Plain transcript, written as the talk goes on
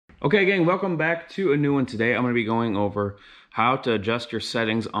Okay, gang, welcome back to a new one. Today I'm going to be going over how to adjust your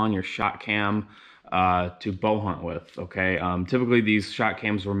settings on your ShotKam to bow hunt with, okay? Typically these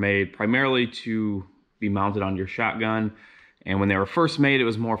ShotKams were made primarily to be mounted on your shotgun, and when they were first made it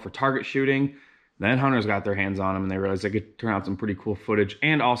was more for target shooting. Then hunters got their hands on them and they realized they could turn out some pretty cool footage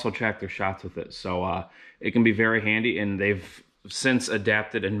and also track their shots with it. So it can be very handy, and they've since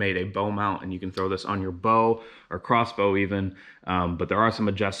adapted and made a bow mount, and you can throw this on your bow or crossbow even, but there are some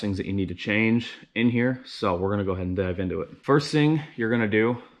adjustings that you need to change in here, so we're going to go ahead and dive into it. First thing you're going to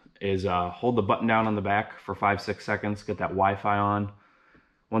do is hold the button down on the back for 5-6 seconds, get that Wi-Fi on.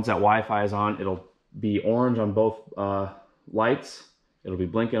 Once that Wi-Fi is on, it'll be orange on both lights. It'll be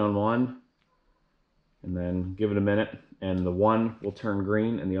blinking on one, and then give it a minute, and the one will turn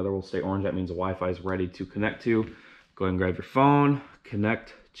green and the other will stay orange. That means the Wi-Fi is ready to connect to. Go ahead and grab your phone,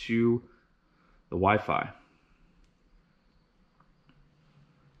 connect to the Wi-Fi.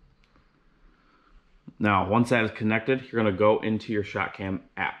 Now, once that is connected, you're going to go into your ShotKam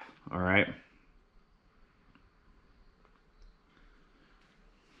app, all right?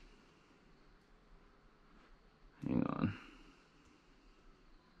 Hang on.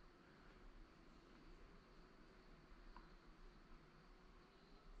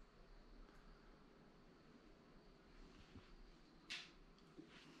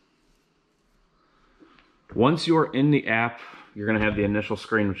 Once you're in the app, you're going to have the initial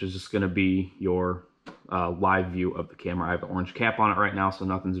screen, which is just going to be your live view of the camera. I have the orange cap on it right now, so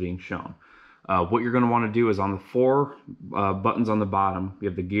nothing's being shown. What you're going to want to do is on the 4 buttons on the bottom, you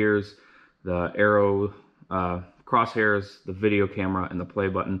have the gears, the arrow, crosshairs, the video camera, and the play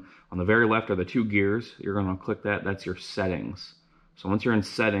button. On the very left are the 2 gears. You're going to click that. That's your settings. So once you're in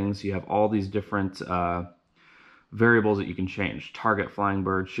settings, you have all these different variables that you can change. Target, flying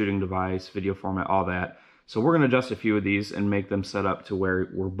bird, shooting device, video format, all that. So we're going to adjust a few of these and make them set up to where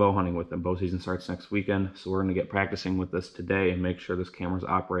we're bow hunting with them. Bow season starts next weekend, so we're going to get practicing with this today and make sure this camera's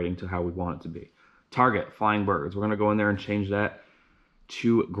operating to how we want it to be. Target, flying birds. We're going to go in there and change that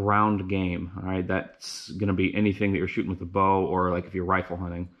to ground game. All right, that's going to be anything that you're shooting with a bow, or like if you're rifle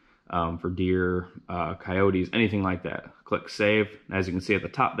hunting for deer, coyotes, anything like that. Click save. As you can see at the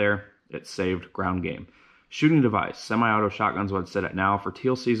top there, it's saved ground game. Shooting device, semi-auto shotgun's what it's set at now. For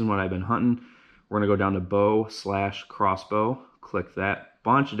teal season, what I've been hunting, we're going to go down to bow/crossbow. Click that.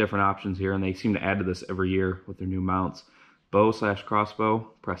 Bunch of different options here, and they seem to add to this every year with their new mounts. Bow/crossbow.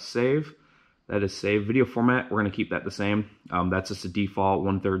 Press save. That is saved. Video format, we're going to keep that the same. That's just a default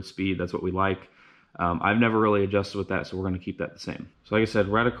 1/3 speed. That's what we like. I've never really adjusted with that, so we're going to keep that the same. So like I said,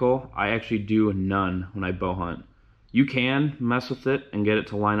 reticle, I actually do none when I bow hunt. You can mess with it and get it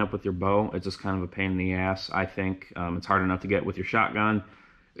to line up with your bow. It's just kind of a pain in the ass, I think. It's hard enough to get with your shotgun.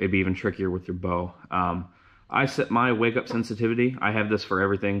 It'd be even trickier with your bow. I set my wake up sensitivity. I have this for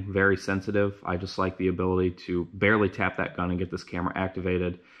everything, very sensitive. I just like the ability to barely tap that gun and get this camera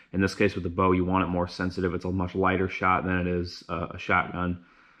activated. In this case with the bow, you want it more sensitive. It's a much lighter shot than it is a shotgun.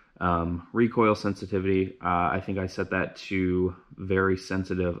 Recoil sensitivity, I think I set that to very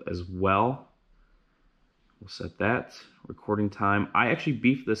sensitive as well. We'll set that. Recording time, I actually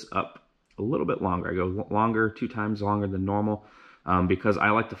beef this up a little bit longer. I go longer, 2 times longer than normal. Because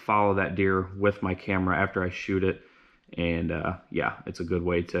I like to follow that deer with my camera after I shoot it, and yeah, it's a good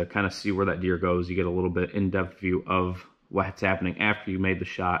way to kind of see where that deer goes. You get a little bit in-depth view of what's happening after you made the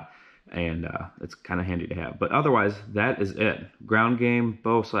shot, and it's kind of handy to have. But otherwise, that is it. Ground game,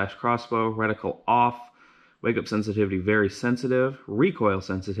 bow/crossbow, reticle off, wake up sensitivity very sensitive, recoil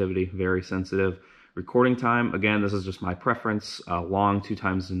sensitivity very sensitive. Recording time, again, this is just my preference, long, 2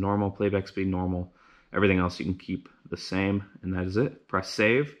 times the normal, playback speed normal. Everything else you can keep the same, and that is it. Press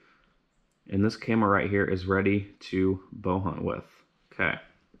save, and this camera right here is ready to bow hunt with. Okay.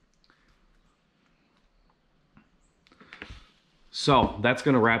 So that's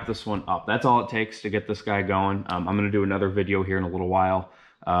going to wrap this one up. That's all it takes to get this guy going. I'm going to do another video here in a little while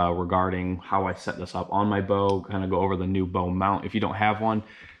regarding how I set this up on my bow, kind of go over the new bow mount if you don't have one.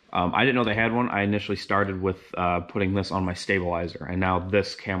 I didn't know they had one. I initially started with putting this on my stabilizer, and now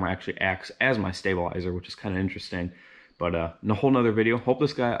this camera actually acts as my stabilizer, which is kind of interesting. But a whole nother video. Hope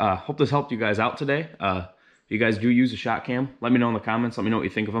this helped you guys out today. If you guys do use a ShotKam, let me know in the comments. Let me know what you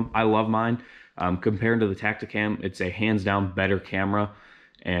think of them. I love mine. Compared to the Tacticam, it's a hands down better camera,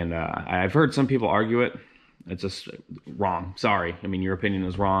 and I've heard some people argue it. It's just wrong. Sorry. I mean, your opinion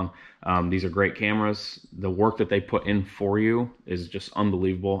is wrong. These are great cameras. The work that they put in for you is just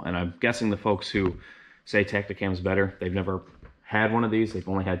unbelievable. And I'm guessing the folks who say Tacticam's better, they've never had one of these. They've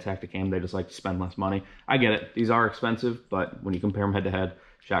only had Tacticam. They just like to spend less money. I get it. These are expensive, but when you compare them head to head,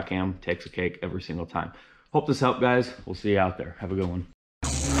 ShotKam takes a cake every single time. Hope this helped, guys. We'll see you out there. Have a good one.